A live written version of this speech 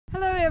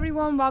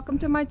everyone, welcome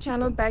to my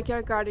channel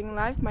Backyard Gardening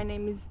Life. My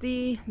name is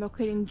Dee,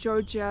 located in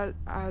Georgia,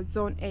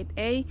 Zone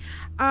 8A.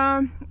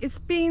 It's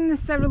been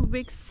several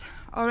weeks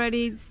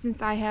already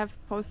since I have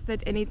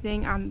posted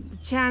anything on the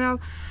channel.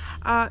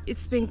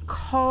 It's been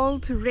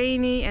cold,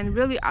 rainy, and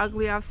really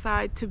ugly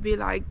outside to be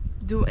like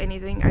do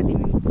anything. I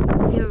didn't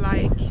feel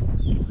like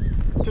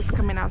just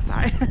coming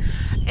outside.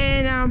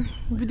 And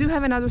we do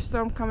have another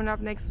storm coming up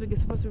next week.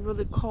 It's supposed to be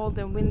really cold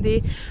and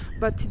windy,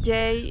 but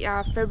today,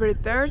 February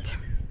 3rd,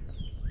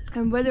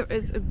 and weather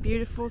is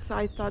beautiful, so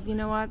I thought, you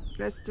know what,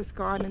 let's just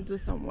go out and do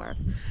some work.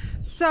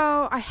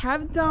 So I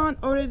have done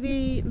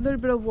already a little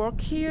bit of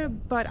work here,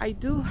 but I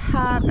do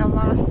have a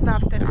lot of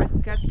stuff that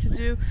I've got to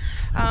do.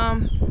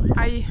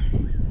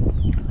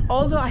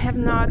 Although I have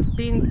not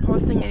been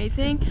posting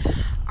anything,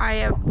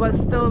 I was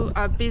still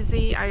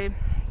busy. I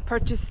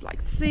purchased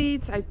like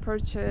seeds, I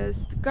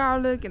purchased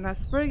garlic and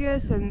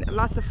asparagus and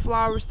lots of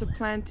flowers to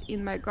plant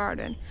in my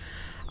garden.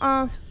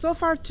 So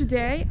far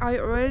today I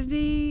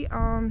already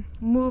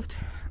moved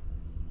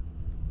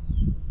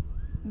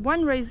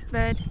one raised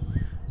bed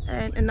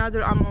and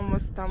another. I'm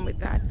almost done with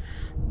that,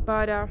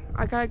 but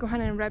I gotta go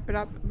ahead and wrap it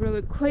up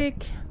really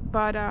quick.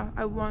 But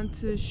I want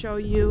to show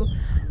you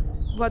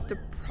what the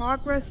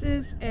progress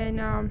is and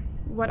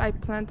what I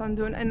plan on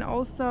doing. And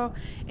also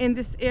in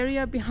this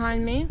area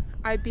behind me,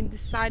 I've been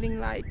deciding,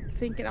 like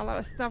thinking a lot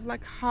of stuff,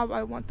 like how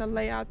I want the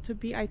layout to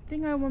be. I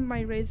think I want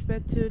my raised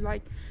bed to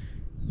like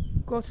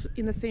go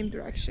in the same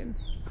direction,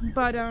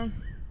 but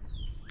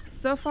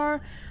so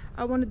far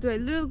I want to do a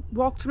little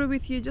walkthrough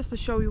with you just to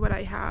show you what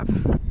I have.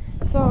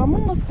 So I'm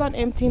almost done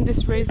emptying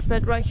this raised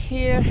bed right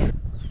here.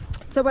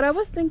 So what I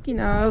was thinking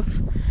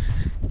of,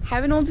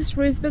 having all these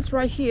raised beds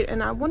right here,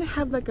 and I want to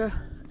have like a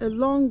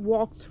long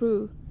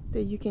walkthrough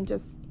that you can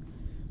just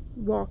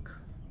walk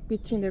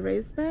between the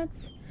raised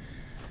beds.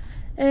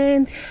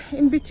 And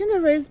in between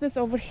the raised beds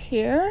over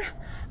here,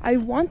 I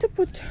want to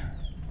put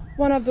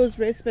one of those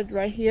raised beds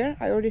right here.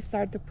 I already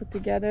started to put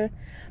together,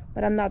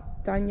 but I'm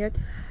not done yet.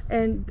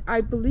 And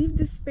I believe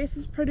this space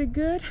is pretty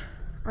good.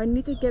 I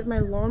need to get my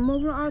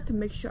lawnmower out to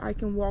make sure I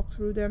can walk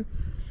through them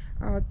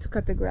to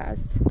cut the grass.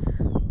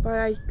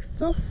 But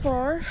so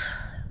far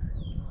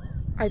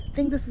I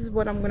think this is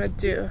what I'm gonna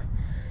do.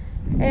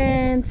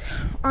 And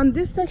on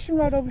this section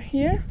right over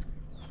here,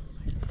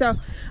 so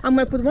I'm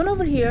gonna put one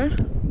over here,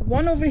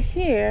 one over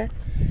here,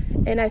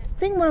 and I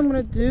think what I'm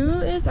gonna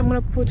do is I'm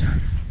gonna put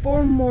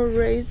 4 more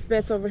raised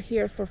beds over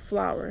here for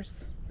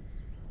flowers.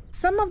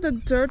 Some of the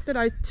dirt that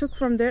I took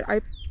from there, I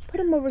put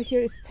them over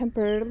here. It's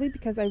temporarily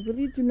because I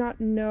really do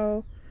not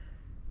know,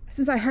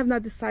 since I have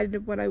not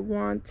decided what I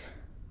want,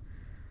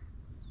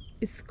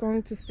 it's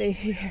going to stay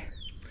here.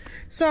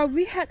 So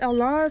we had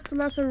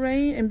lots of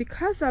rain, and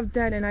because of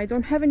that, and I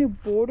don't have any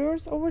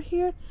borders over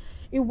here,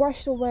 it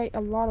washed away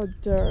a lot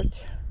of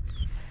dirt.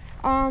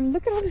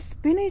 Look at all the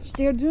spinach.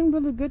 They're doing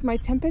really good. My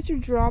temperature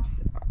drops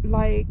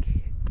like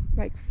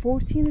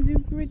 14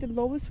 degrees, the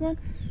lowest one,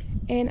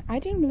 and I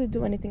didn't really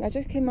do anything. I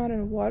just came out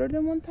and watered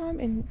them one time,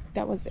 and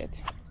that was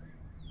it.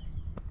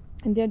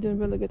 And they're doing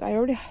really good. I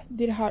already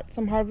did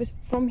some harvest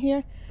from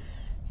here,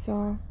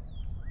 so,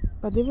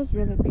 but it was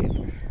really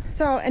beautiful.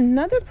 So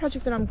another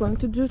project that I'm going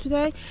to do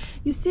today,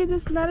 you see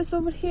this lettuce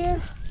over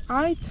here?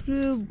 I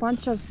threw a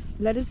bunch of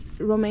lettuce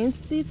romaine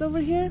seeds over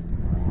here,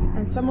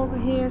 and some over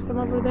here, some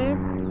over there,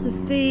 to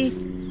see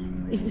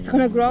if it's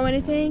gonna grow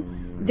anything.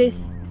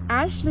 This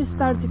actually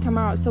started to come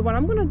out. So what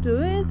I'm gonna do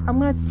is I'm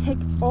gonna take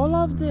all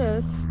of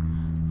this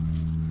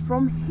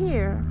from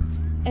here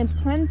and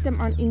plant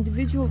them on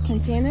individual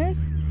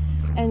containers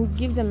and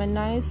give them a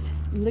nice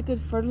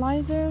liquid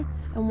fertilizer.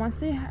 And once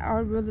they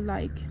are really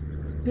like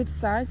good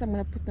size, I'm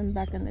gonna put them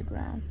back in the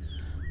ground.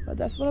 But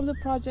that's one of the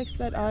projects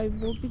that I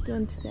will be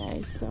doing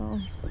today. So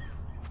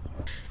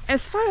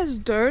as far as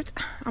dirt,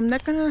 I'm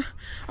gonna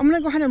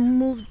go ahead and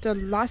move the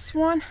last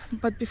one,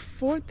 but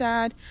before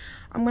that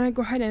I'm gonna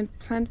go ahead and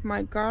plant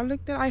my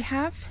garlic that I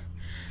have,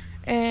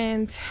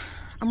 and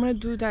I'm gonna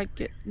do that,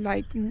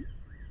 I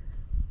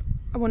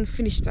want to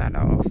finish that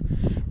off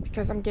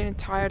because I'm getting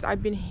tired.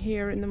 I've been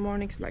here in the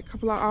mornings like a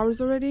couple of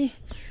hours already.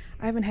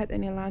 I haven't had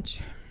any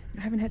lunch,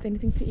 I haven't had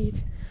anything to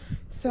eat.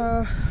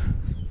 So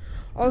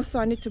also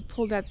I need to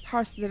pull that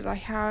parsley that I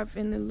have,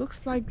 and it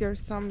looks like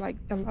there's some like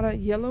a lot of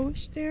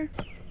yellowish there.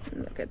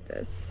 And look at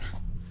this.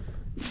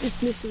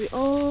 This needs to be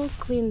all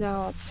cleaned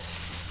out.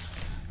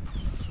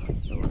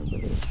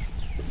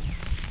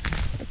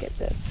 Look at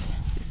this.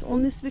 This all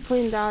needs to be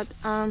cleaned out.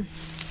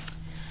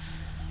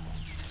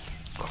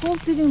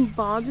 Cold didn't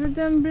bother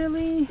them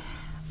really.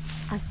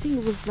 I think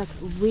it was like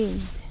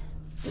wind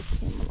that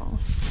came along.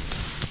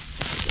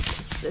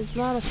 There's a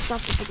lot of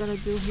stuff that we're gonna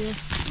do here.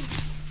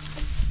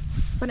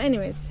 But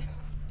anyways,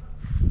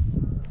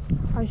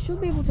 I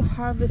should be able to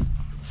harvest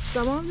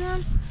some of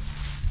them.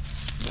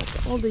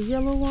 Like all the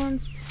yellow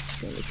ones,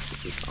 they need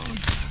to be gone.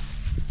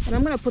 And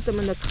I'm gonna put them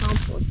in the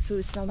compost too.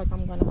 It's not like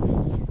I'm gonna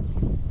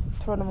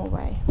throw them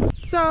away.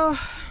 So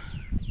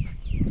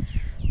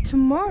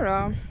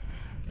tomorrow,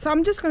 so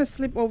I'm just gonna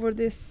slip over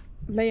this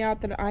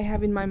layout that I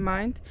have in my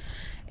mind,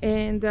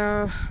 and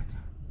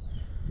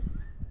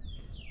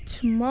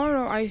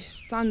tomorrow,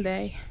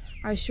 Sunday,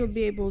 I should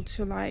be able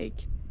to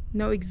like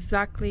know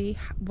exactly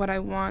what I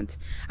want.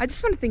 I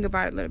just want to think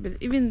about it a little bit,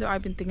 even though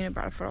I've been thinking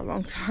about it for a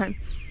long time.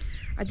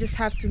 I just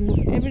have to move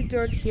every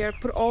dirt here,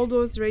 put all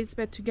those raised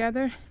bed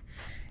together,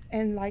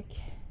 and like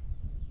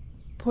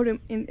put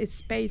them in its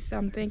space,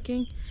 I'm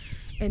thinking,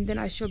 and then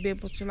I should be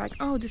able to like,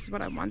 oh, this is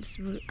what I want.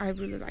 I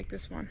really like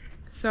this one.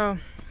 So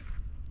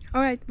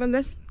all right, well,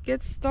 let's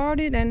get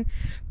started and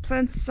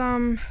plant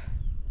some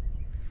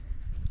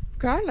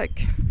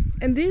garlic.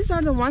 And these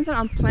are the ones that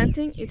I'm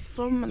planting. It's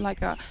from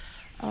like a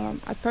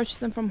I purchased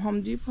them from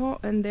Home Depot,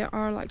 and they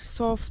are like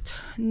soft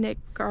neck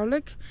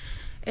garlic,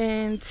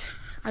 and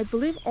I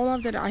believe all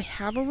of that I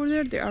have over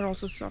there, they are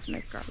also soft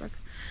neck garlic.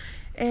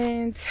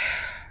 And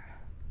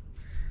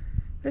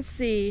let's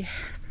see,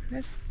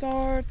 let's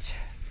start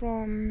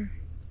from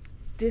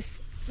this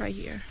right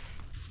here.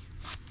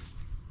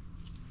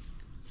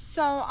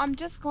 So I'm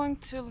just going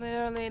to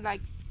literally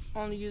like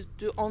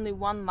do only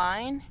one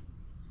line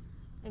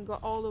and go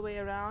all the way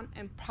around,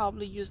 and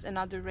probably use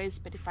another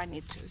raised bed if I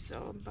need to.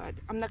 So, but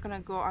I'm not gonna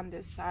go on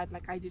this side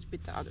like I did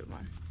with the other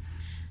one.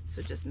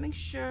 So just make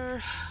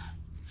sure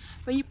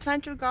when you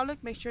plant your garlic,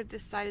 make sure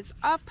this side is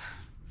up,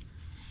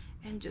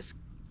 and just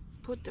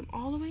put them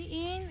all the way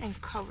in and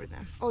cover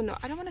them. Oh no,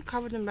 I don't want to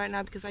cover them right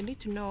now because I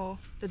need to know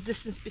the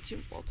distance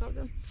between both of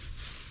them.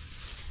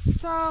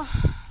 So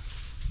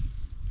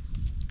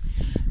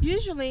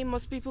usually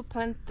most people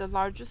plant the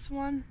largest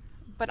one,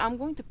 but I'm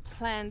going to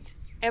plant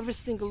every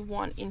single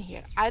one in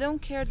here. I don't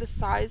care the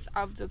size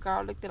of the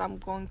garlic that I'm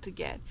going to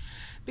get,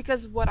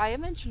 because what I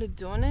eventually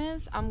doing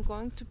is I'm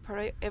going to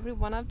puree every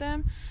one of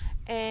them,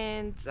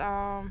 and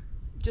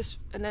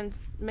then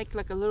make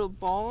like a little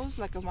balls,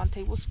 like a 1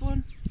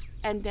 tablespoon,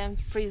 and then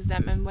freeze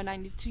them, and when I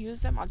need to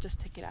use them, I'll just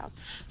take it out.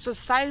 So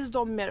size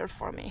don't matter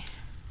for me.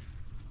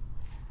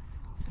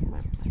 So I'm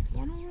going to plant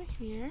one over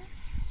here.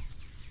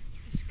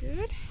 That's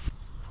good.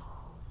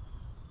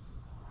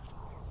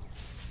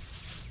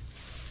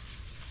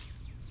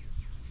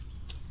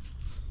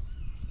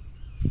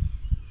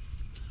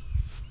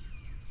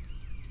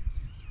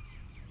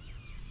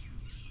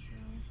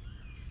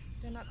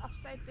 They're not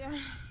upside there.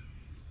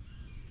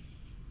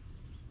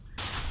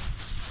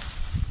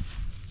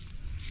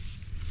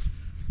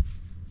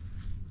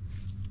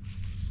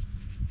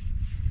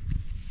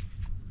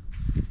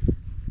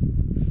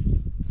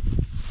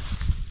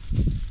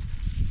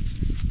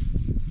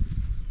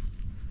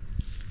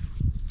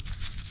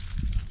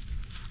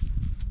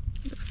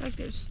 Looks like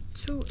there's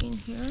 2 in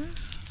here. Let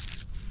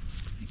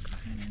me go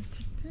ahead and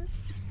take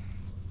this.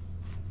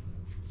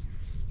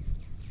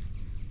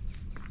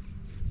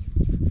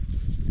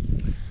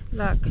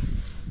 Look,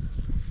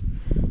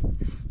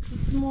 this is a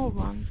small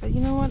one, but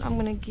you know what? I'm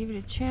gonna give it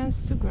a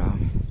chance to grow.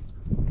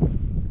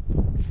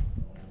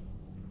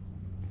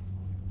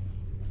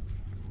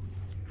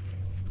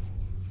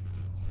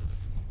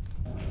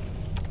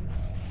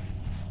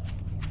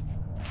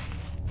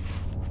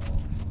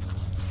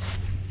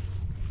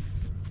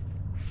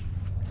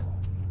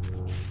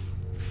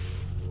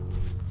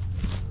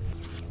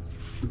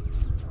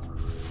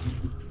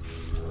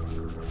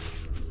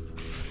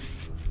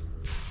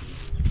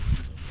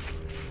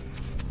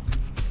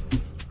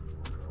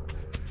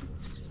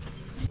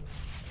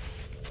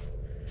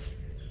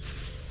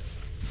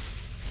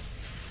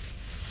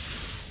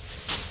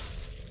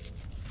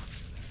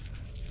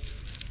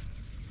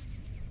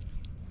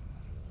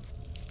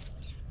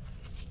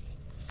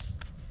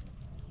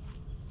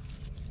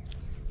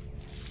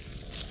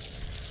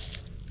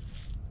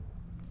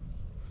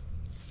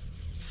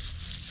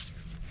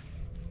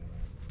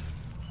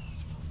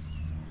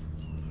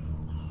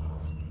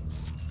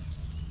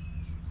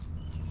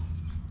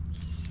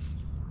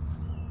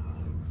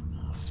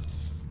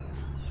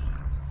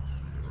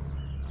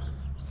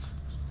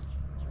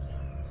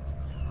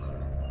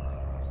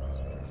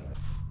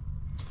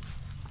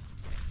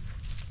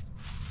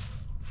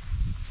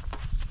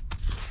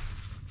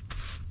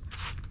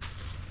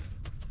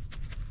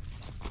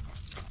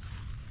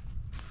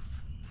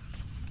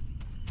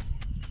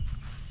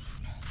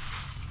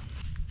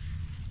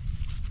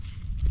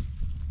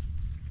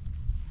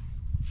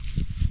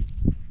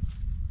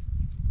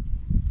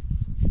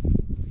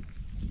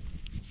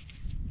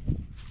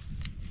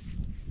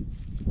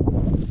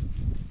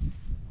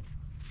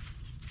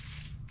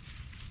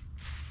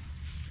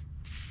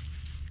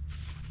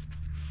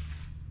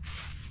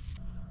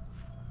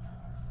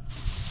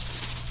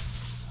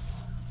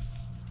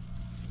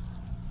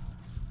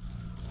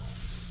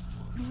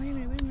 Wait a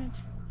minute.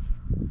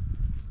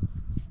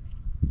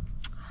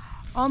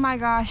 Oh my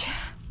gosh.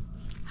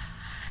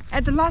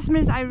 At the last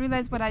minute I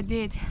realized what I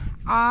did.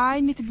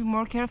 I need to be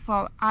more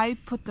careful. I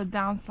put the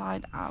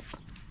downside up.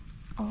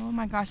 Oh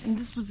my gosh, and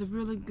this was a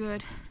really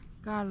good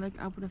garlic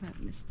I would have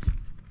missed.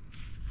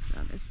 So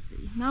let's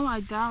see. Now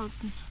I doubt.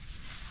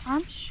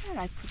 I'm sure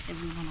I put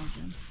every one of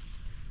them.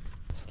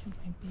 Look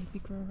at my baby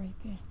girl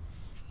right there.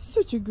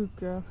 Such a good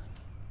girl.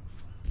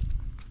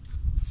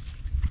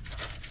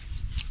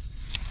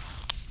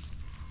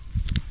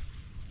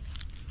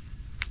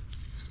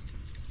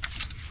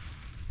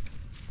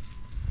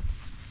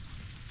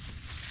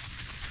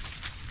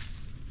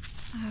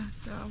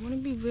 So I want to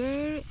be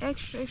very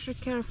extra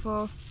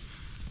careful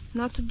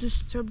not to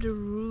disturb the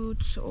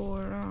roots or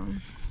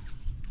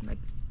like,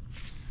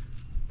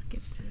 look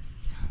at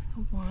this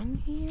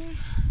one here.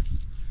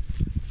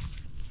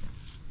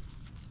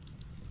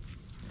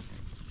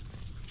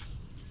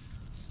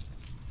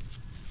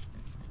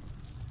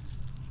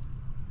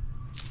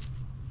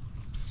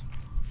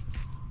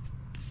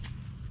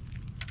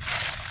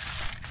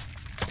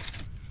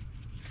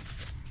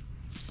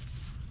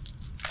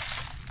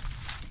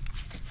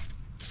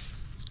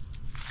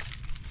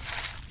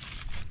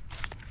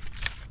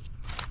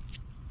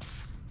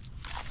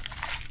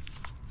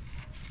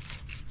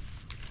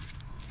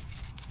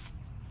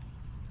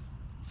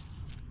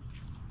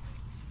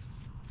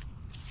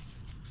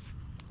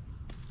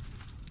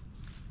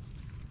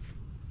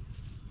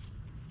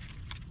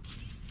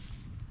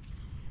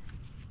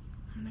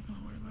 I'm not gonna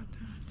worry about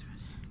that.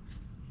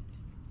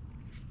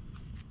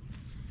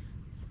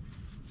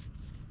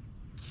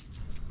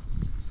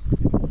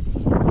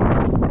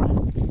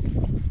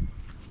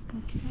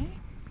 Okay.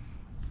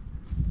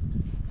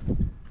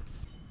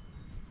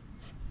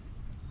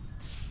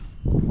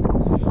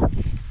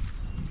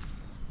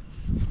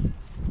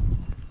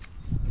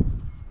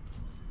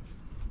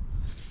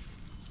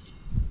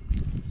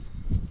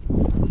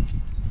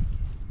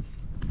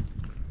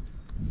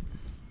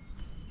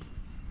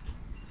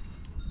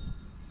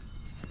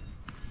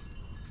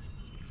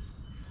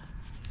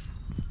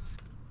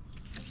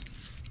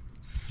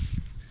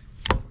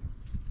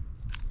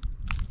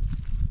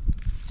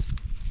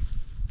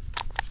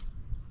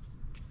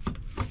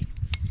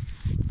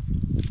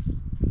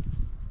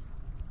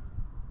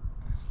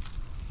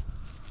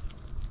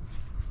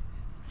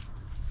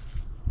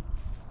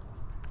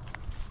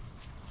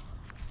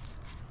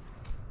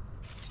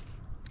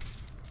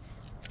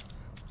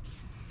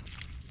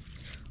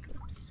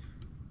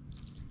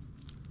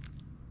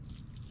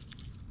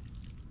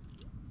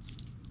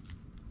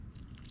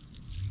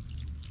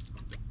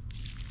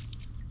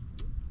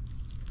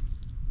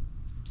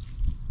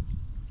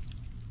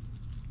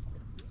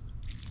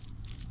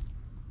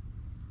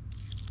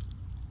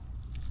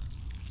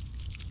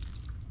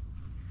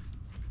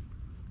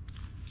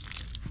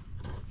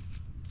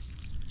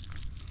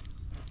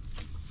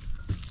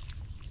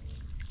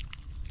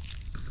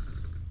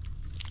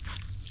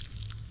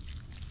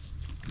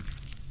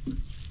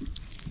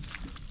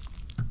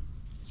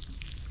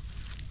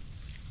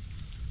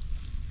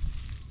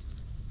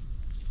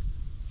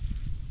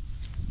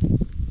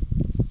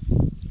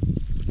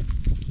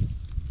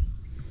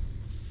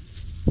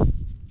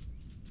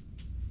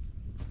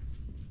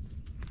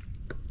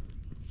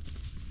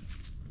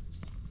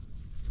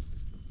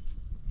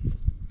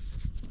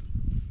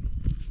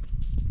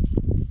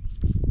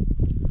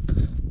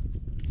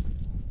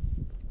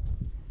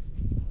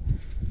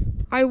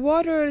 I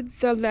watered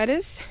the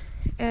lettuce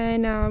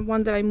and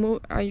one that I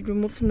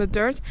removed from the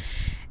dirt,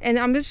 and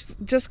I'm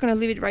just gonna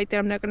leave it right there.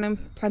 I'm not gonna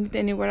plant it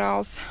anywhere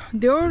else.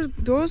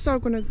 Those are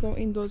gonna go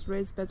in those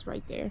raised beds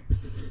right there,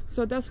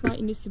 so that's why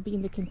it needs to be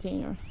in the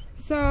container.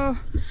 So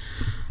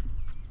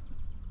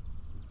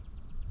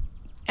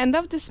end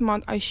of this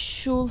month I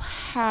should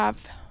have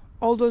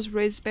all those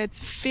raised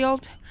beds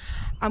filled.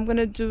 I'm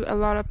gonna do a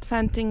lot of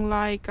planting,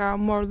 like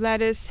more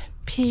lettuce,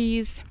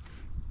 peas,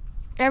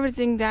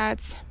 everything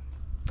that's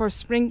for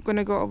spring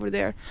gonna go over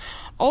there.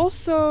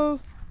 Also,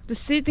 the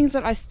seedlings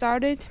that I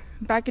started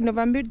back in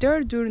November,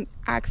 they're doing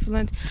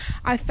excellent.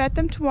 I fed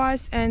them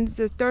twice, and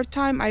the third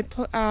time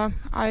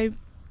I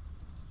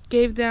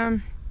gave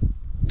them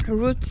a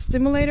root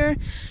stimulator.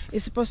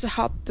 It's supposed to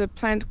help the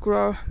plant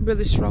grow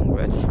really strong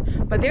roots,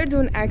 but they're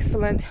doing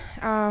excellent.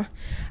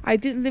 I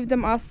did leave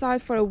them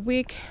outside for a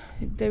week.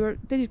 They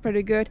did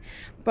pretty good,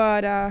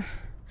 but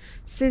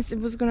since it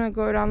was gonna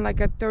go around like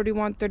a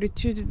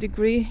 31-32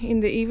 degree in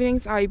the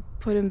evenings, I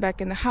put them back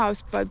in the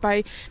house. But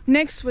by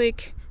next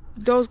week,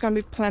 those gonna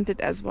be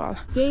planted as well.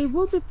 They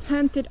will be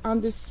planted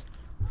on this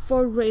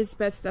 4 raised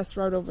beds that's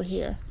right over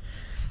here.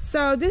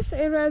 So this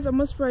area is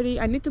almost ready.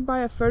 I need to buy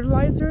a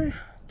fertilizer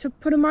to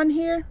put them on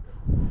here,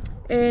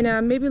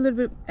 and maybe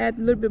add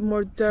a little bit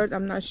more dirt.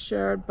 I'm not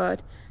sure,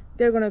 but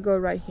they're gonna go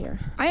right here.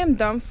 I am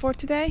done for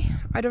today.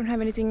 I don't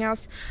have anything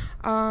else.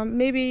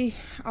 Maybe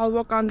I'll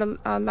work on the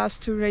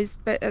last 2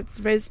 raised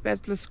beds,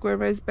 the square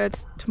raised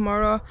beds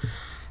tomorrow.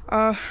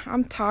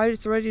 I'm tired.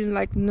 It's already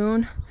like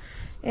noon,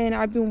 and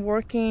I've been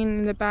working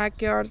in the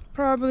backyard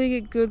probably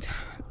a good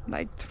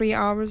like 3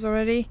 hours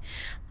already,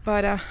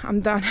 but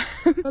I'm done.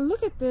 But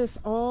look at this,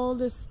 all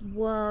this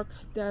work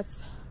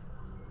that's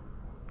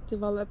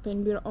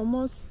developing. We're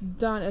almost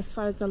done as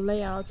far as the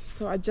layout,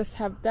 so I just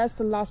have, that's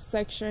the last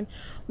section.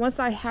 Once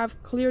I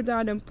have cleared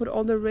out and put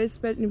all the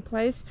raised bed in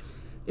place,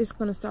 it's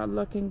gonna start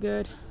looking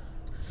good.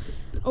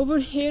 Over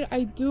here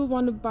I do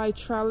want to buy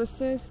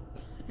trellises,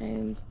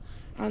 and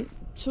on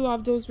 2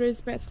 of those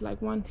raised beds,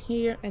 like one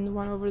here and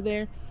one over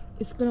there,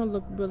 it's gonna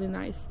look really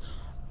nice.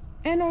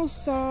 And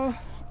also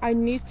I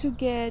need to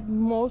get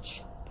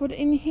mulch put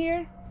in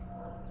here,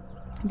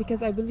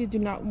 because I really do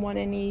not want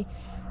any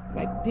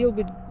like deal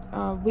with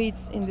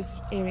weeds in this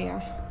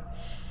area.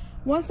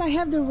 Once I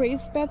have the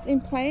raised beds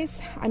in place,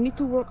 I need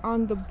to work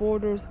on the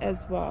borders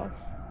as well.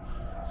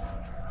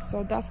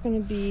 So that's gonna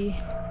be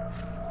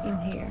in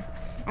here.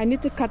 I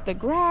need to cut the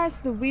grass.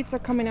 The weeds are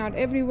coming out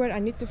everywhere. I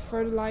need to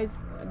fertilize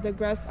the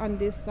grass on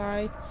this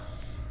side.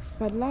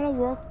 But a lot of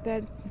work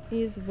that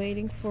is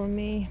waiting for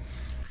me.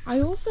 I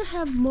also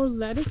have more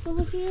lettuce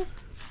over here.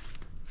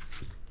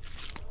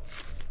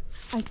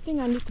 I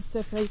think I need to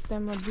separate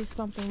them or do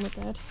something with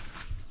that.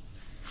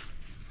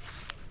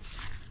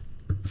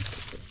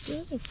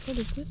 These are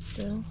pretty good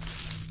still.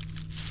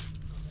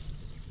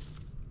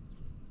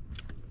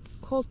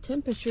 Cold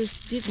temperatures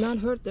did not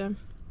hurt them.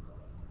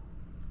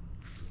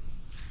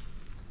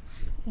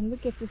 And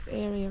look at this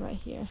area right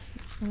here.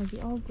 It's gonna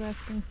be all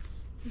grass.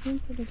 You're doing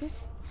pretty good.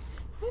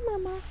 Hi,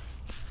 Mama.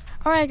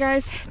 All right,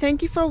 guys.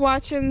 Thank you for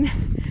watching.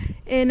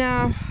 And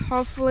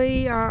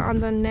hopefully on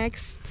the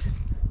next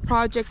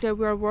project that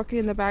we are working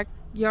in the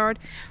backyard,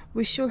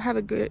 we should have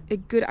a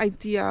good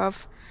idea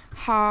of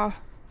how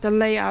the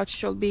layout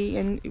should be,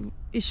 and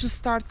it should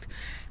start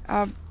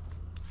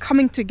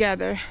coming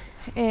together,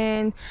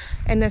 and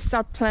then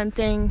start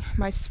planting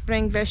my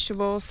spring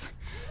vegetables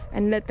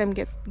and let them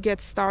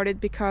get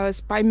started, because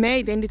by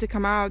May they need to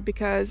come out,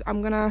 because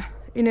I'm gonna,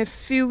 in a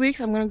few weeks,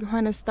 I'm gonna go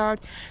ahead and start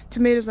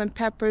tomatoes and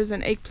peppers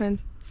and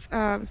eggplant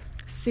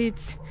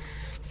seeds.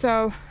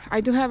 So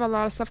I do have a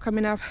lot of stuff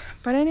coming up.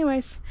 But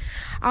anyways,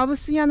 I will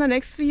see you on the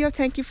next video.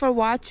 Thank you for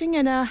watching,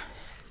 and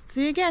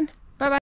see you again.